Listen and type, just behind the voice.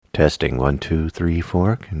Testing 1, 2, 3,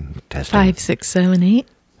 4. Testing 5, 6, 7, 8.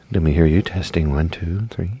 Let me hear you. Testing 1, 2,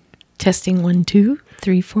 3. Testing 1, 2,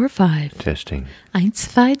 3, 4, 5. Testing. 1,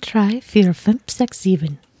 2, 3, 4, 5, 6,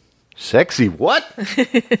 7. Sexy what?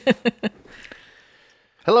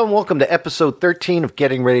 Hello and welcome to episode 13 of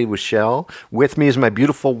Getting Ready with Shell. With me is my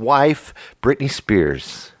beautiful wife, Britney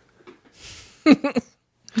Spears.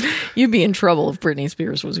 You'd be in trouble if Britney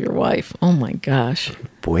Spears was your wife. Oh my gosh.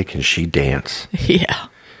 Boy, can she dance. Yeah.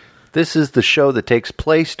 This is the show that takes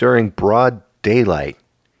place during broad daylight.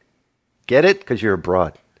 Get it? Because you're a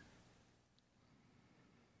broad.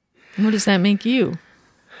 What does that make you?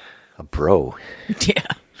 A bro. Yeah.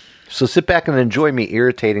 So sit back and enjoy me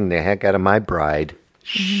irritating the heck out of my bride,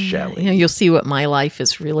 Shelley. You'll see what my life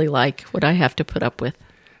is really like, what I have to put up with.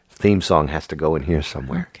 Theme song has to go in here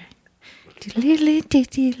somewhere. Okay.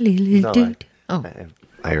 Oh.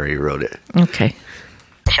 I already wrote it. Okay.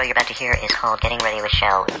 The show you're about to hear is called Getting Ready with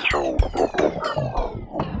Shell.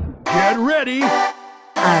 Get ready!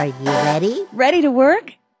 Are you ready? Ready to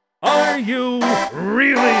work? Are you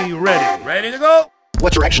really ready? Ready to go?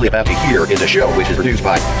 What you're actually about to hear is a show which is produced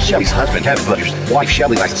by Shelly's husband, Kevin, but his wife,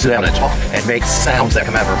 Shelly, likes to sit down and talk and make sounds that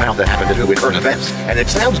come out of her mouth that happen to do with current events. And it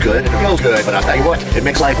sounds good and it feels good, but I'll tell you what, it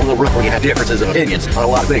makes life a little rough when you have differences of opinions on a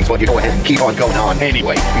lot of things, but you go ahead and keep on going on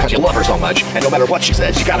anyway, because you love her so much, and no matter what she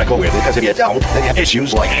says, you gotta go with it, because if you don't, then you have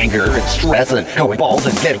issues like anger and stress and going bald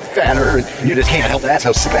and getting fatter, and you just can't help that,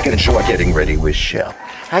 so sit back and enjoy Getting Ready with Shell.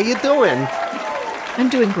 How you doing? I'm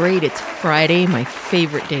doing great. It's Friday, my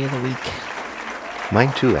favorite day of the week.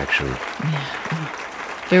 Mine too, actually. Yeah.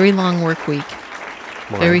 Very long work week.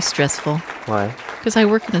 Why? Very stressful. Why? Because I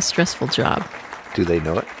work in a stressful job. Do they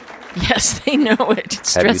know it? Yes, they know it.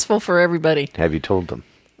 It's stressful for everybody. Have you told them?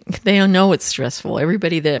 They don't know it's stressful.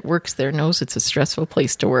 Everybody that works there knows it's a stressful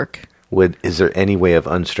place to work. Is there any way of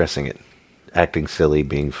unstressing it? Acting silly,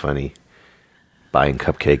 being funny, buying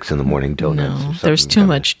cupcakes in the morning, donuts? Or No, something there's too kinda-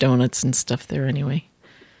 much donuts and stuff there anyway.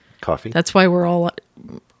 Coffee? That's why we're all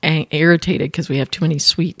irritated, because we have too many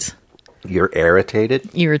sweets. You're irritated?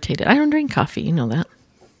 Irritated. I don't drink coffee. You know that.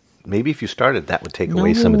 Maybe if you started, that would take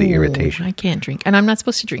away some of the No, irritation. I can't drink. And I'm not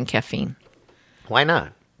supposed to drink caffeine. Why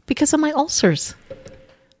not? Because of my ulcers.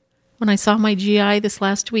 When I saw my GI this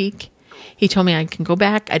last week, he told me I can go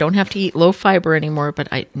back. I don't have to eat low fiber anymore, but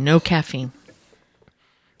no caffeine.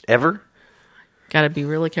 Ever? Got to be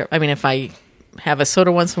really careful. I mean, if I have a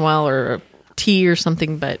soda once in a while or a tea or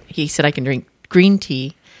something, but he said I can drink green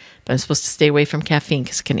tea, but I'm supposed to stay away from caffeine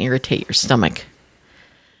because it can irritate your stomach.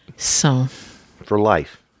 So, For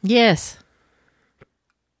life. yes.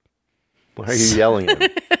 Why are you yelling at me?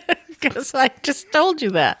 Because I just told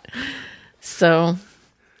you that. So,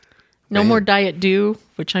 no Man. more Diet Dew,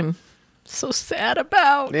 which I'm so sad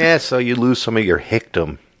about. Yeah, so you lose some of your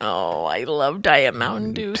hickdom. Oh, I love Diet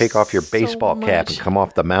Mountain Dew. Take off your so baseball cap much. and come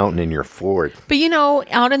off the mountain in your Ford. But you know,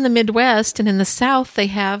 out in the Midwest and in the South,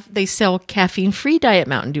 they sell caffeine-free Diet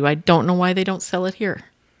Mountain Dew. I don't know why they don't sell it here.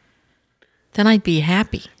 Then I'd be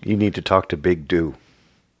happy. You need to talk to Big Dew.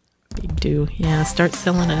 Big Dew, yeah, start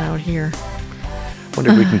selling it out here. Wonder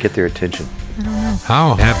if we can get their attention.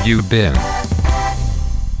 How have you been?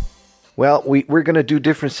 Well, we're going to do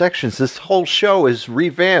different sections. This whole show is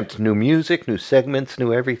revamped. New music, new segments,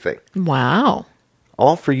 new everything. Wow.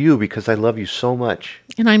 All for you because I love you so much.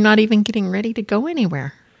 And I'm not even getting ready to go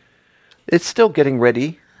anywhere. It's still getting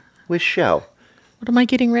ready with Shell. What am I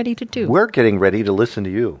getting ready to do? We're getting ready to listen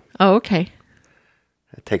to you. Oh, okay.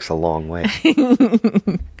 It takes a long way. Let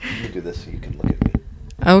me do this so you can look at me.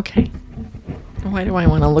 Okay. Why do I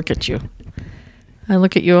want to look at you? I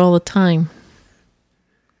look at you all the time.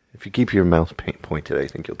 If you keep your mouth pointed, I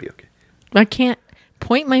think you'll be okay. I can't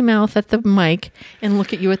point my mouth at the mic and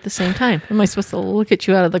look at you at the same time. Am I supposed to look at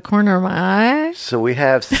you out of the corner of my eye? So we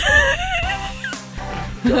have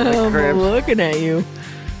I'm looking at you.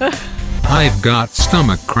 I've got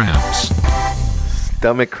stomach cramps.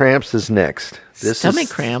 stomach cramps is next. Stomach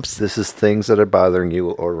cramps? This is things that are bothering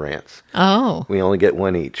you or rants. Oh, We only get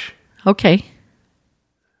one each. okay.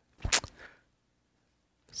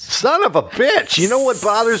 Son of a bitch! You know what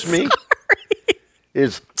bothers me?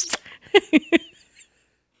 Is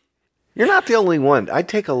you're not the only one. I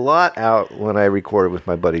take a lot out when I record with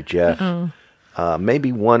my buddy Jeff.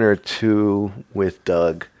 Maybe one or two with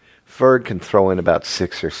Doug. Ferg can throw in about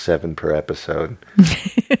 6 or 7 per episode.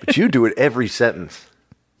 But you do it every sentence.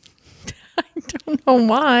 I don't know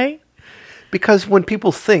why. Because when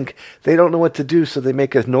people think, they don't know what to do, so they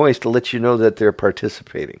make a noise to let you know that they're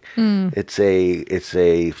participating. It's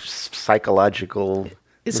a psychological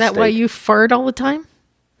Is that why mistake. you fart all the time?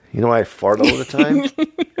 You know why I fart all the time?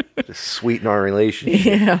 To sweeten our relationship.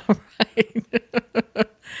 Yeah, right.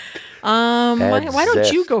 Why don't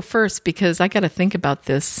zest. you go first? Because I got to think about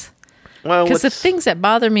this. Well, Because the what's- things that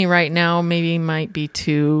bother me right now maybe might be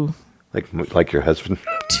too, like your husband.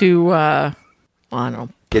 I don't know.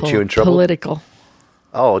 Get you in trouble? Political.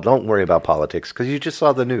 Oh, don't worry about politics because you just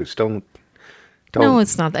saw the news. Don't. No,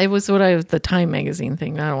 it's not. It was the Time magazine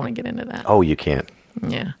thing. I don't want to get into that. Oh, you can't.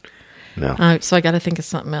 Yeah. No. So I got to think of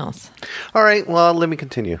something else. All right. Well, let me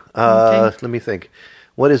continue. Okay. Let me think.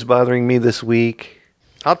 What is bothering me this week?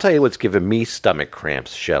 I'll tell you what's giving me stomach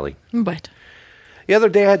cramps, Shelley. But The other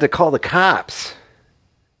day I had to call the cops.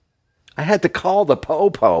 I had to call the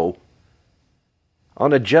po-po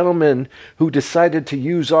on a gentleman who decided to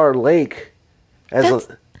use our lake as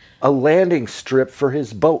a landing strip for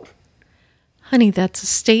his boat honey, that's a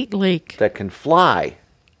state lake. that can fly.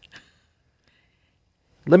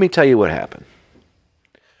 Let me tell you what happened.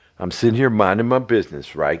 I'm sitting here minding my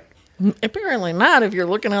business, right? Apparently not if you're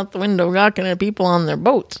looking out the window gawking at people on their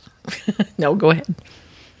boats. No, go ahead.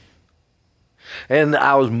 And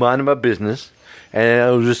I was minding my business, and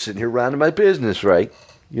I was just sitting here minding my business, right?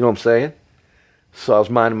 You know what I'm saying? So I was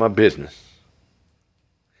minding my business.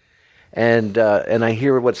 And I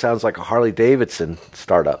hear what sounds like a Harley Davidson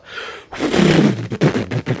start up.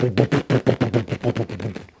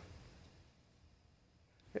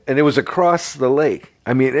 And it was across the lake.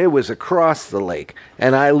 I mean, it was across the lake.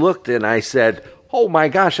 And I looked and I said, oh my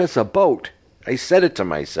gosh, that's a boat. I said it to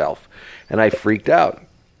myself. And I freaked out.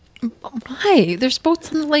 Why? There's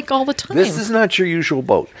boats on the lake all the time. This is not your usual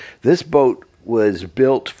boat. This boat was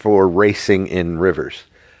built for racing in rivers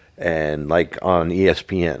and like on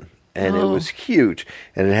ESPN. And it was huge.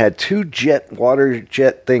 And it had two water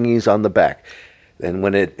jet thingies on the back. And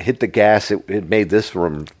when it hit the gas, it made this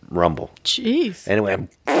rumble. Jeez. And it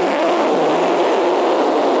went...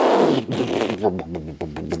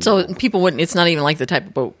 So people wouldn't, it's not even like the type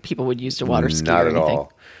of boat people would use to water ski Not or at anything.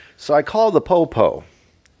 all. So I called the po-po.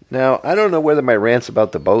 Now, I don't know whether my rant's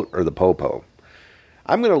about the boat or the po-po.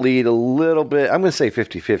 I'm going to lead a little bit. I'm going to say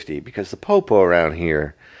 50-50 because the po-po around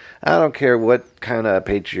here, I don't care what kind of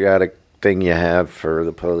patriotic thing you have for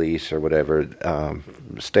the police or whatever,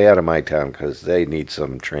 stay out of my town because they need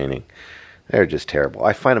some training. They're just terrible.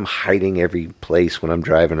 I find them hiding every place when I'm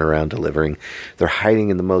driving around delivering. They're hiding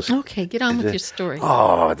in the most... Okay, get on with your story.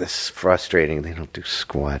 Oh, this is frustrating. They don't do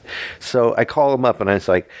squat. So I call him up and I was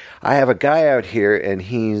like, I have a guy out here and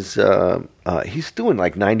he's doing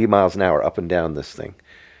like 90 miles an hour up and down this thing.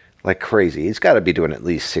 Like crazy. He's got to be doing at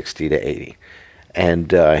least 60 to 80.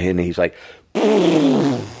 And he's like...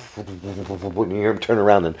 When you hear him turn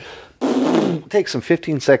around, then it takes him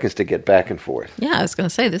 15 seconds to get back and forth. Yeah, I was going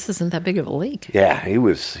to say, this isn't that big of a lake. Yeah, he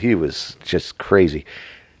was just crazy.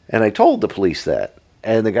 And I told the police that.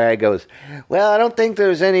 And the guy goes, well, I don't think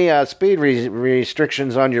there's any speed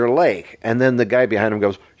restrictions on your lake. And then the guy behind him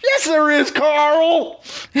goes, yes, there is, Carl.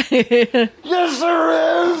 Yes,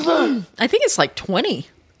 there is. I think it's like 20.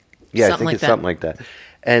 Yeah, I Something think like it's that. something like that.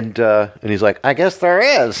 And he's like, I guess there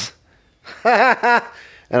is.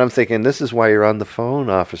 And I'm thinking, this is why you're on the phone,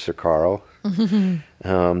 Officer Carl.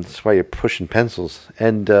 That's why you're pushing pencils.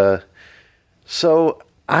 And so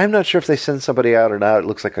I'm not sure if they send somebody out or not. It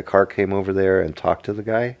looks like a car came over there and talked to the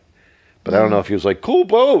guy. But I don't know if he was like, cool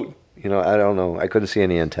boat. You know, I don't know. I couldn't see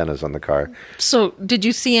any antennas on the car. So did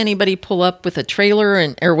you see anybody pull up with a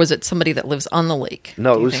trailer, or was it somebody that lives on the lake?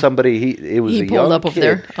 No, do it you was think? somebody. It was He a pulled young up over kid,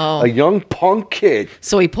 there? Oh. a young punk kid,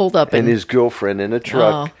 So he pulled up and his girlfriend in a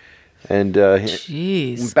truck. Oh. And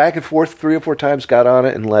Jeez. back and forth 3 or 4 times, got on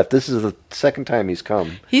it and left. This is the second time he's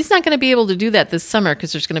come. He's not going to be able to do that this summer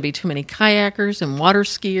because there's going to be too many kayakers and water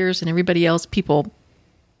skiers and everybody else. People,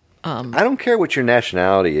 I don't care what your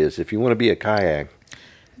nationality is. If you want to be a kayak,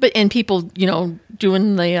 and people,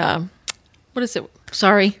 doing the what is it?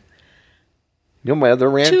 Sorry, you know my other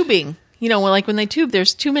rant. tubing. Like when they tube,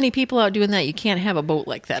 there's too many people out doing that. You can't have a boat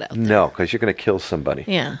like that out there. No, because you're going to kill somebody.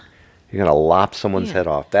 Yeah. You're going to lop someone's Yeah. head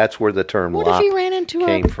off. That's where the term What lop if he ran into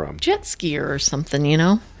came a from. jet skier or something?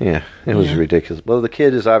 Yeah, it was Yeah. ridiculous. Well, the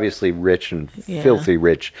kid is obviously rich and Yeah. filthy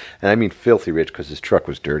rich. And I mean filthy rich because his truck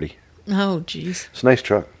was dirty. Oh, geez. It's a nice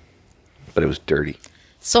truck, but it was dirty.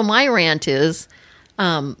 So my rant is,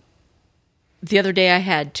 the other day I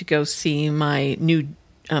had to go see my new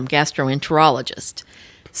gastroenterologist.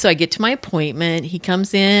 So I get to my appointment. He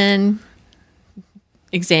comes in,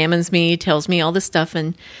 examines me, tells me all this stuff,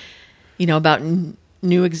 and about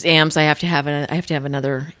new exams. I have to have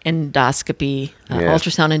another endoscopy, Yeah.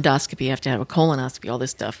 ultrasound endoscopy. I have to have a colonoscopy. All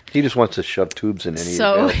this stuff. He just wants to shove tubes in any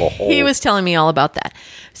So available hole. he was telling me all about that.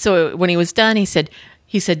 So when he was done, he said,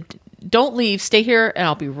 "Don't leave. Stay here, and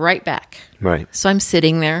I'll be right back." right. So I'm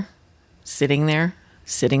sitting there,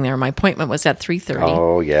 sitting there. My appointment was at 3:30.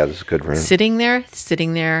 Oh, yeah, this is a good rant. Sitting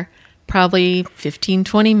there, probably 15,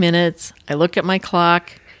 20 minutes. I look at my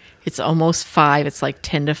clock. It's almost 5. It's like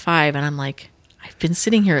 10 to 5. And I'm like, I've been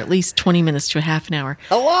sitting here at least 20 minutes to a half an hour.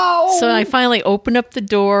 Hello? So I finally opened up the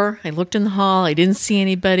door. I looked in the hall. I didn't see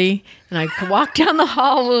anybody. And I walked down the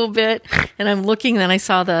hall a little bit. And I'm looking. And then I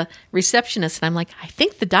saw the receptionist. And I'm like, I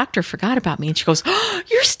think the doctor forgot about me. And she goes, oh,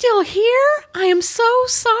 you're still here? I am so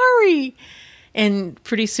sorry. And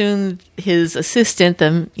pretty soon his assistant,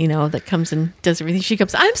 that comes and does everything, she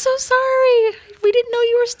comes, I'm so sorry. We didn't know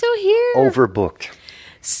you were still here. Overbooked.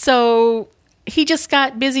 So he just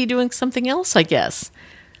got busy doing something else, I guess.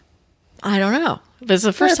 I don't know. It was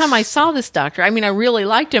the first time I saw this doctor. I mean, I really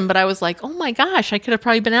liked him, but I was like, oh my gosh, I could have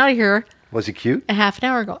probably been out of here Was he cute? a half an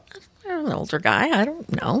hour ago. I'm an older guy. I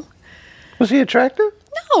don't know. Was he attractive?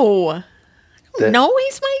 No. No,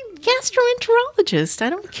 he's my gastroenterologist. I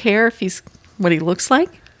don't care if he's what he looks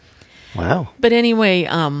like. Wow. But anyway,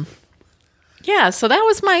 yeah, so that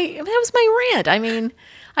was my rant. I mean,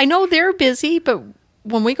 I know they're busy, but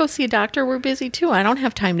when we go see a doctor, we're busy too. I don't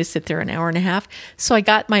have time to sit there an hour and a half. So I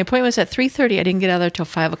got my appointment was at 3:30. I didn't get out of there till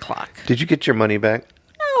 5 o'clock. Did you get your money back?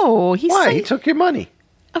 No, Why? He took your money.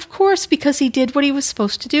 Of course, because he did what he was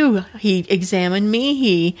supposed to do. He examined me.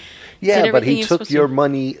 He did but everything he was took supposed your to.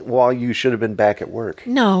 money while you should have been back at work.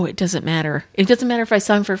 No, it doesn't matter. It doesn't matter if I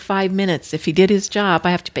saw him for 5 minutes. If he did his job,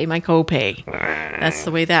 I have to pay my copay. That's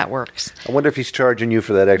the way that works. I wonder if he's charging you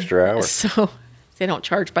for that extra hour. So they don't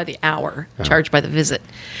charge by the hour, charge by the visit.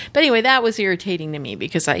 But anyway, that was irritating to me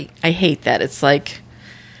because I hate that. It's like,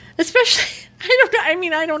 especially,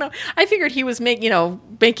 I don't know. I figured he was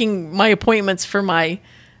making my appointments for my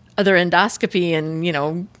other endoscopy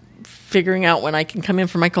and, figuring out when I can come in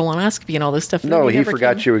for my colonoscopy and all this stuff. No, he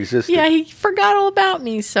forgot you existed. Yeah, he forgot all about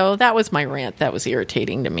me. So that was my rant. That was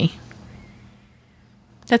irritating to me.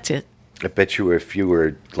 That's it. I bet you if you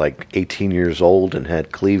were like 18 years old and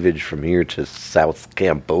had cleavage from here to South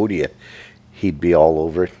Cambodia, he'd be all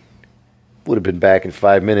over it. Would have been back in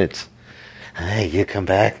 5 minutes. Hey, you come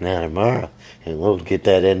back now tomorrow and we'll get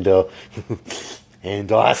that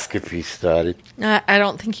endoscopy started. I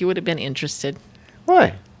don't think he would have been interested.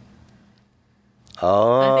 Why?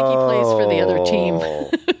 Oh. I think he plays for the other team.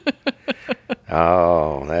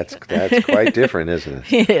 Oh, that's quite different, isn't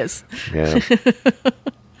it? It is. Yeah.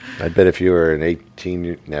 I bet if you were an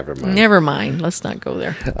 18, never mind. Never mind. Let's not go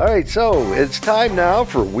there. All right, so it's time now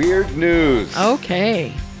for weird news.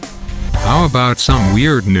 Okay. How about some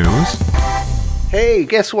weird news? Hey,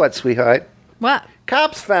 guess what, sweetheart? What?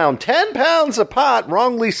 Cops found 10 pounds of pot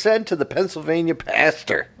wrongly sent to the Pennsylvania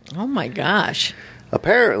pastor. Oh, my gosh.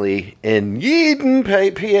 Apparently, in Yeadon,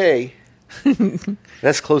 PA,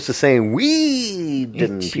 that's close to saying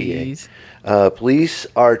Weedon, Jeez. PA. Police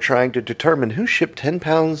are trying to determine who shipped 10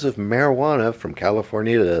 pounds of marijuana from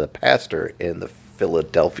California to the pastor in the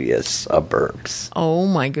Philadelphia suburbs. Oh,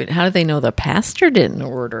 my goodness. How did they know the pastor didn't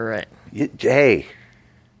order it? Hey,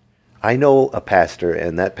 I know a pastor,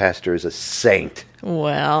 and that pastor is a saint.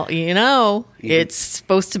 Well, it's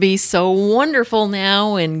supposed to be so wonderful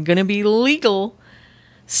now and going to be legal.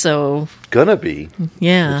 So, Gonna be.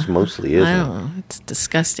 yeah. It mostly isn't. I don't know. It's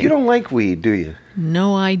disgusting. You don't like weed, do you?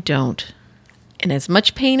 No, I don't. And as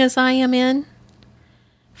much pain as I am in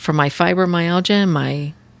for my fibromyalgia and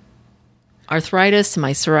my arthritis and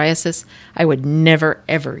my psoriasis, I would never,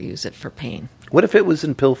 ever use it for pain. What if it was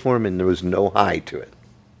in pill form and there was no high to it?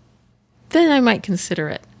 Then I might consider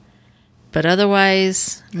it. But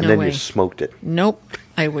otherwise, And no then way. you smoked it. Nope.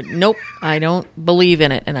 I don't believe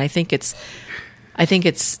in it. And I think it's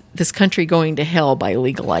this country going to hell by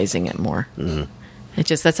legalizing it more. Mm-hmm.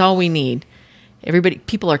 That's all we need.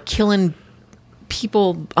 People are killing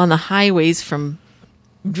people on the highways from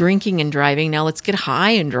drinking and driving. Now let's get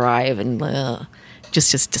high and drive, and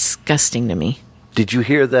just disgusting to me. Did you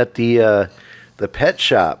hear that the pet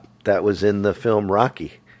shop that was in the film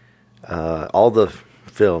Rocky, all the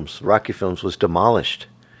Rocky films, was demolished?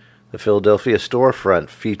 The Philadelphia storefront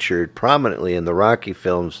featured prominently in the Rocky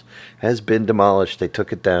films has been demolished. They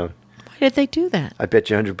took it down. Why did they do that? I bet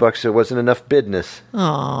you $100 there wasn't enough business.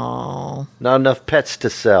 Oh, Not enough pets to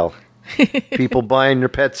sell. People buying their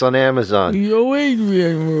pets on Amazon. Yo,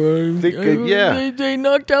 Adrian. They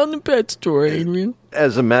knocked down the pet store, Adrian.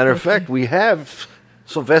 As a matter of fact, we have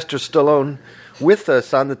Sylvester Stallone with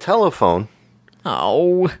us on the telephone.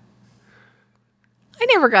 Oh. I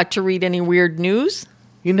never got to read any weird news.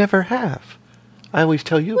 You never have. I always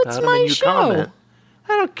tell you What's about them my and you show? comment.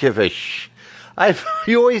 I don't give a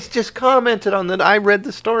You always just commented on that. I read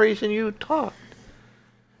the stories and you talked.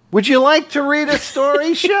 Would you like to read a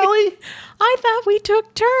story, Shelley? I thought we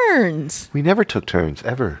took turns. We never took turns,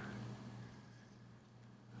 ever.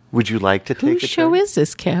 Would you like to take Whose a show turn? is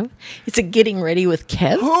this, Kev? Is it Getting Ready with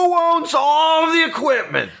Kev? Who owns all the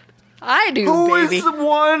equipment? I do, Who baby. is the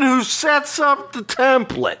one who sets up the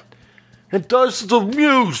template and does the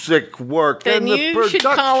music work Then and the you production?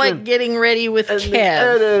 should call it Getting Ready with and the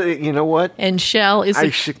Kev. edit- you know what? And Shell is I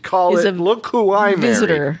should call is it Look Who I Married.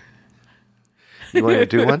 visitor. You want to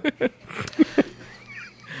do one?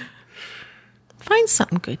 Find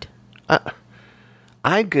something good.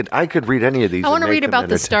 I could read any of these. I want to and make read them about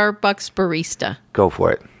the entertaining. Starbucks barista. Go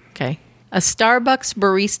for it. Okay. A Starbucks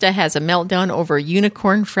barista has a meltdown over a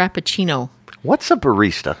unicorn frappuccino. What's a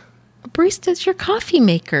barista? A barista is your coffee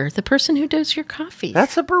maker, the person who does your coffee.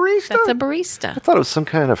 That's a barista? That's a barista. I thought it was some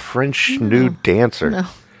kind of French nude dancer. No.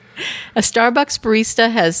 A Starbucks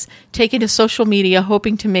barista has taken to social media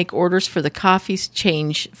hoping to make orders for the coffee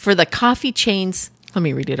chains. Let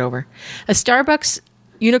me read it over. A Starbucks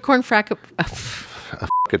unicorn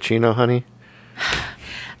Cappuccino, honey?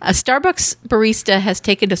 A Starbucks barista has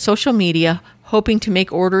taken to social media hoping to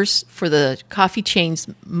make orders for the coffee chain's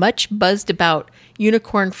much buzzed about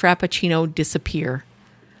unicorn frappuccino disappear.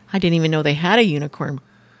 I didn't even know they had a unicorn.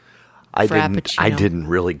 I Frappuccino. didn't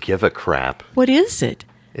really give a crap. What is it?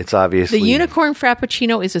 It's obviously The unicorn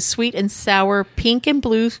frappuccino is a sweet and sour pink and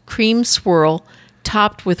blue cream swirl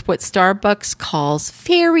topped with what Starbucks calls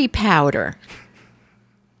fairy powder.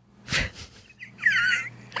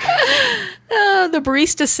 The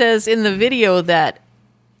barista says in the video that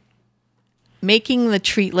making the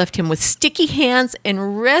treat left him with sticky hands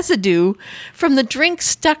and residue from the drink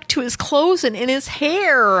stuck to his clothes and in his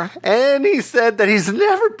hair. And he said that he's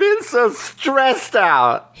never been so stressed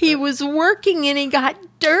out. He was working and he got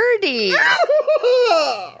dirty.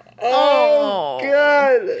 Oh,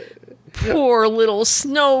 God. Poor little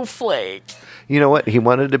snowflake. You know what? He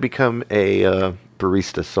wanted to become a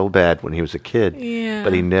barista so bad when he was a kid. Yeah.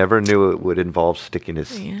 But he never knew it would involve sticking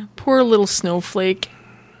his... Yeah, poor little snowflake.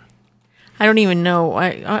 I don't even know.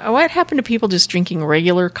 What happened to people just drinking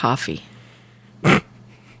regular coffee?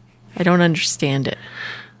 I don't understand it.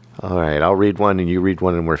 All right, I'll read one and you read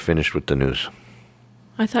one and we're finished with the news.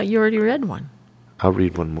 I thought you already read one. I'll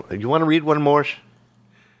read one more. You want to read one more?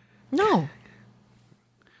 No.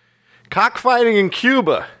 Cockfighting in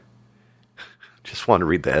Cuba. Just want to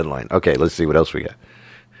read the headline. Okay, let's see what else we got.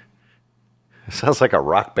 It sounds like a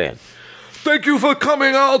rock band. Thank you for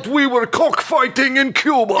coming out. We were cockfighting in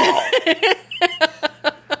Cuba.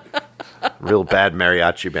 Real bad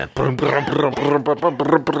mariachi band.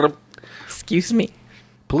 Excuse me.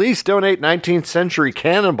 Police donate 19th century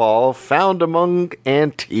cannonball found among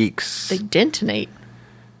antiques. They detonate.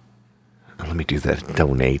 Let me do that.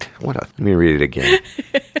 Donate. Let me read it again.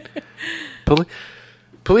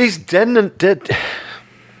 Police detonate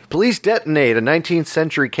a 19th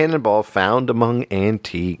century cannonball found among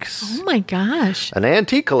antiques. Oh my gosh. An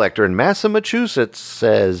antique collector in Massachusetts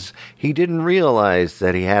says he didn't realize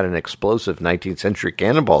that he had an explosive 19th century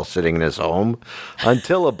cannonball sitting in his home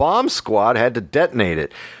until a bomb squad had to detonate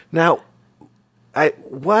it. Now,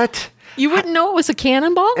 what? You wouldn't know it was a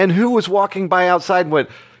cannonball? And who was walking by outside and went,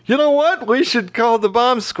 you know what? We should call the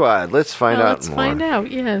bomb squad. Let's find out Let's more. find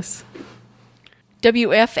out, yes.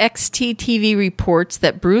 WFXT TV reports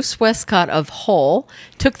that Bruce Westcott of Hull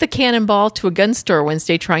took the cannonball to a gun store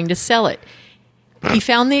Wednesday trying to sell it. He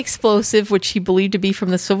found the explosive, which he believed to be from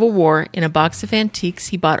the Civil War, in a box of antiques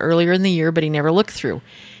he bought earlier in the year, but he never looked through.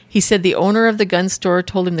 He said the owner of the gun store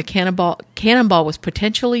told him the cannonball was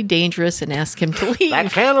potentially dangerous and asked him to leave.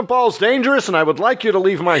 That cannonball's dangerous, and I would like you to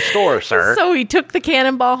leave my store, sir. So he took the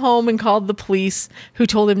cannonball home and called the police, who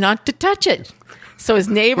told him not to touch it. So his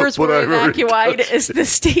neighbors But were I already evacuated touched as the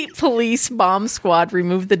state police bomb squad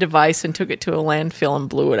removed the device and took it to a landfill and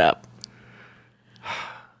blew it up.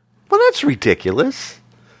 Well, that's ridiculous.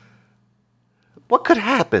 What could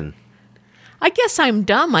happen? I guess I'm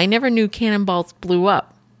dumb. I never knew cannonballs blew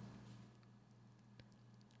up.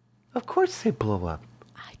 Of course they blow up.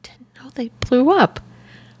 I didn't know they blew up.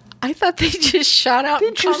 I thought they just shot out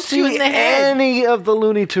and Did you pumped you in see the head. any of the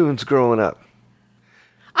Looney Tunes growing up?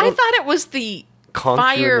 I thought it was the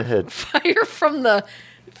Conked you in the head. fire from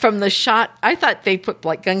the shot. I thought they put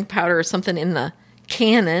like gunpowder or something in the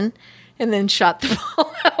cannon and then shot the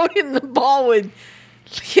ball out, and the ball would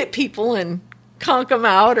hit people and conk them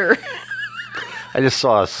out. Or I just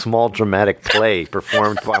saw a small dramatic play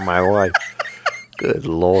performed by my wife. Good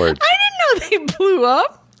Lord. I didn't know they blew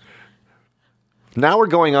up. Now we're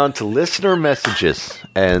going on to listener messages,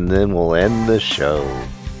 and then we'll end the show.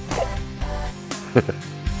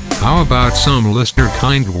 How about some listener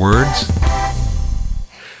kind words?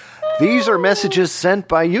 These are messages sent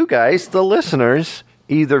by you guys, the listeners,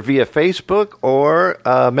 either via Facebook or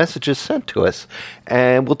messages sent to us.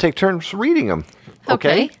 And we'll take turns reading them.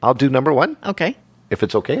 Okay? I'll do number one. Okay. If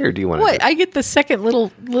it's okay, or do you want to? What? I get the second little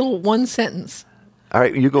one sentence. All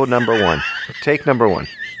right, you go number one. Take number one.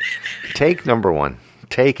 Take number one.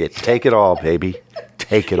 Take it. Take it all, baby.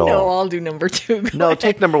 Take it all. No, I'll do number two. Go No, ahead.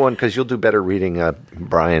 take number one because you'll do better reading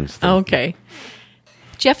Brian's thing. Okay.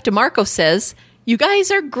 Jeff DeMarco says, "You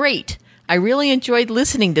guys are great. I really enjoyed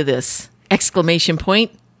listening to this!" Exclamation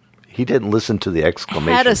point. He didn't listen to the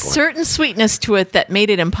exclamation Had a point. certain sweetness to it that made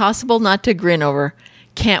it impossible not to grin over.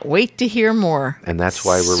 Can't wait to hear more. And that's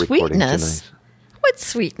why we're recording Sweetness? tonight. What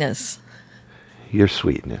sweetness? Your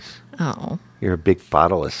sweetness. Oh. You're a big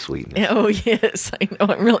bottle of sweetness. Oh, yes. I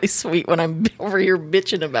know I'm really sweet when I'm over here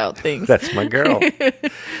bitching about things. That's my girl.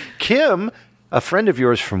 Kim, a friend of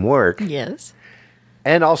yours from work, Yes.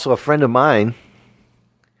 and also a friend of mine,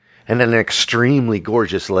 and an extremely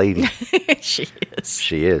gorgeous lady. She is.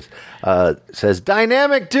 She is. Says,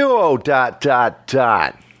 dynamic duo, ...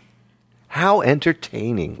 How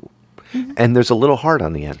entertaining. And there's a little heart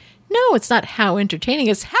on the end. No, it's not how entertaining.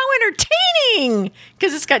 It's how entertaining!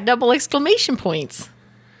 Because it's got double exclamation points.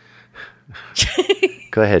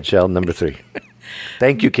 Go ahead, Shell, number 3.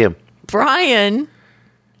 Thank you, Kim. Brian,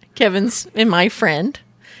 Kevin's and my friend,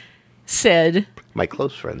 said, My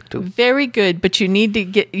close friend, too. very good, but you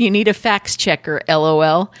need a fax checker,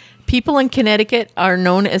 LOL. People in Connecticut are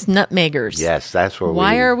known as nutmeggers. Yes, that's where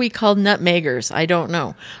Why are we called nutmeggers? I don't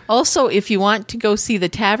know. Also, if you want to go see the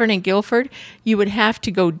tavern in Guilford, you would have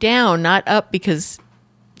to go down, not up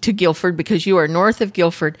to Guilford, because you are north of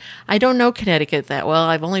Guilford. I don't know Connecticut that well.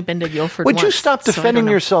 I've only been to Guilford Would once. you stop so I defending don't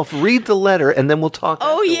know. yourself? Read the letter, and then we'll talk.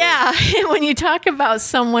 Oh, afterwards. yeah. And when you talk about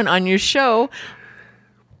someone on your show,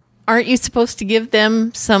 aren't you supposed to give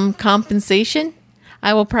them some compensation?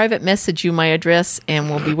 I will private message you my address and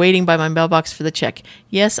will be waiting by my mailbox for the check.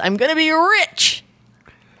 Yes, I'm going to be rich.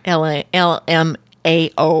 LMAO.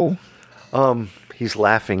 He's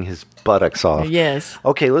laughing his buttocks off. Yes.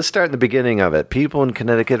 Okay, let's start in the beginning of it. People in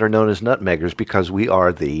Connecticut are known as nutmeggers because we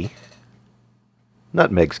are the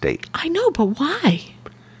nutmeg state. I know, but why?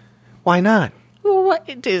 Why not? Well, what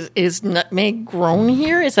is nutmeg grown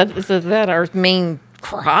here? Is that our main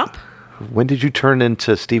crop? When did you turn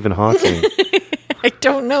into Stephen Hawking? I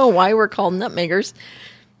don't know why we're called nutmeggers.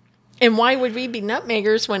 And why would we be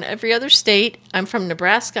nutmeggers when every other state, I'm from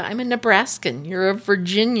Nebraska, I'm a Nebraskan, you're a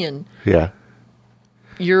Virginian, Yeah.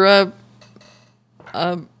 you're a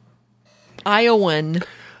Iowan.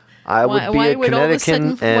 I would be a Connecticut,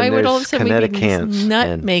 and why would all of a there's sudden we be Connecticans.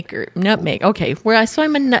 nutmeg? Okay, so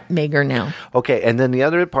I'm a nutmegger now. Okay, and then the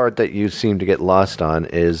other part that you seem to get lost on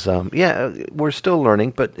is, we're still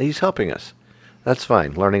learning, but he's helping us. That's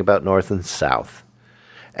fine, learning about North and South.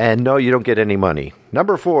 And no, you don't get any money.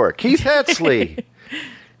 Number 4, Keith Hetzley.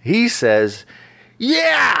 He says,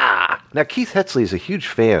 yeah! Now, Keith Hetzley is a huge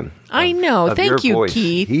fan. I know. of Thank your you, voice.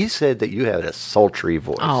 Keith. He said that you had a sultry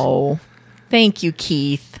voice. Oh, thank you,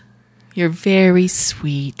 Keith. You're very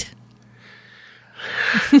sweet.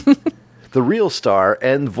 The real star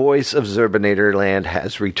and voice of Zerbinator Land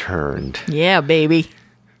has returned. Yeah, baby.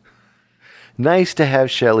 Nice to have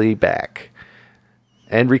Shelley back.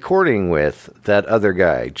 And recording with that other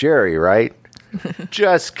guy, Jerry, right?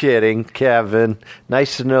 Just kidding, Kevin.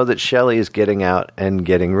 Nice to know that Shelley is getting out and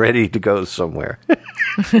getting ready to go somewhere.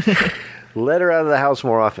 Let her out of the house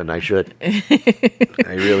more often. I should.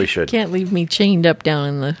 I really should. Can't leave me chained up down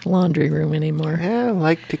in the laundry room anymore. Yeah, I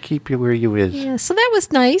like to keep you where you is. Yeah, so that was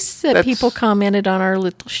nice that That's- people commented on our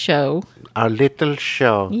little show. Our little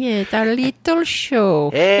show. Yeah, it's our little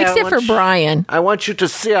show. Hey, Except for Brian. I want you to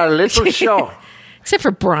see our little show. Except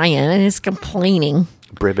for Brian and his complaining.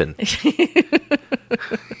 Bribbin.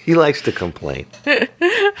 He likes to complain.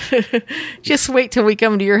 Just wait till we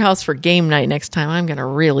come to your house for game night next time. I'm going to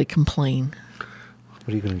really complain. What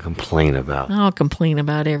are you going to complain about? I'll complain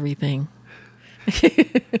about everything.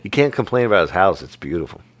 You can't complain about his house. It's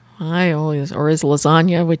beautiful. Or his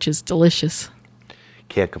lasagna, which is delicious.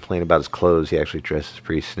 Can't complain about his clothes. He actually dresses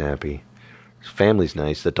pretty snappy. His family's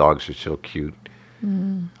nice. The dogs are so cute.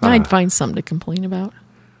 I'd find something to complain about.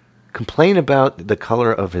 Complain about the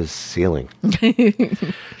color of his ceiling.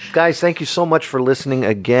 Guys, thank you so much for listening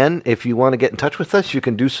again. If you want to get in touch with us, you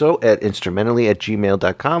can do so at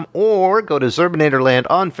instrumentally@gmail.com or go to Zerbinatorland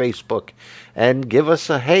on Facebook and give us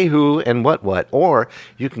a hey who and what. Or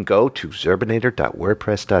you can go to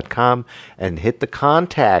zerbinator.wordpress.com and hit the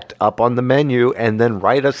contact up on the menu and then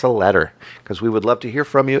write us a letter because we would love to hear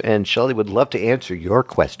from you and Shelley would love to answer your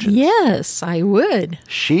questions. Yes, I would.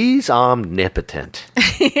 She's omnipotent.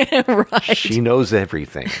 Right. She knows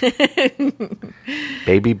everything.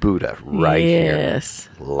 Baby Buddha, right Yes.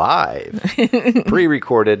 here. Live.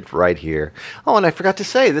 Pre-recorded right here. Oh, and I forgot to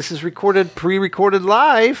say, this is pre-recorded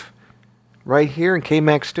live right here in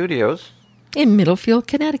KMAX Studios In Middlefield,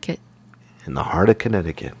 Connecticut. in the heart of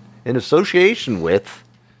Connecticut in association with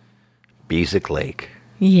Bezic Lake.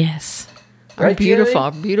 Yes. Our Right,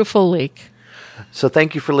 beautiful, beautiful lake. So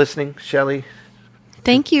thank you for listening, Shelley.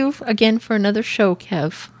 Thank you again for another show,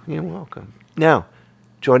 Kev. You're welcome. Now,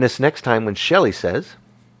 join us next time when Shelley says...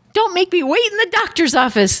 Don't make me wait in the doctor's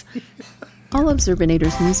office. All of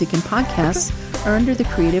Zerbinator's music and podcasts are under the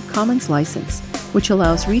Creative Commons license, which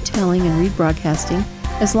allows retelling and rebroadcasting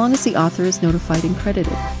as long as the author is notified and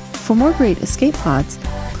credited. For more great escape pods,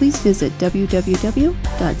 please visit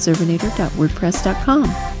www.zerbinator.wordpress.com.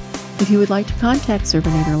 If you would like to contact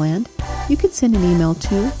Zerbinatorland, you can send an email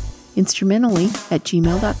to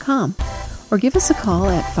instrumentally@gmail.com or give us a call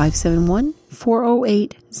at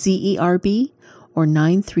 571-408-ZERB or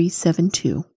 9372.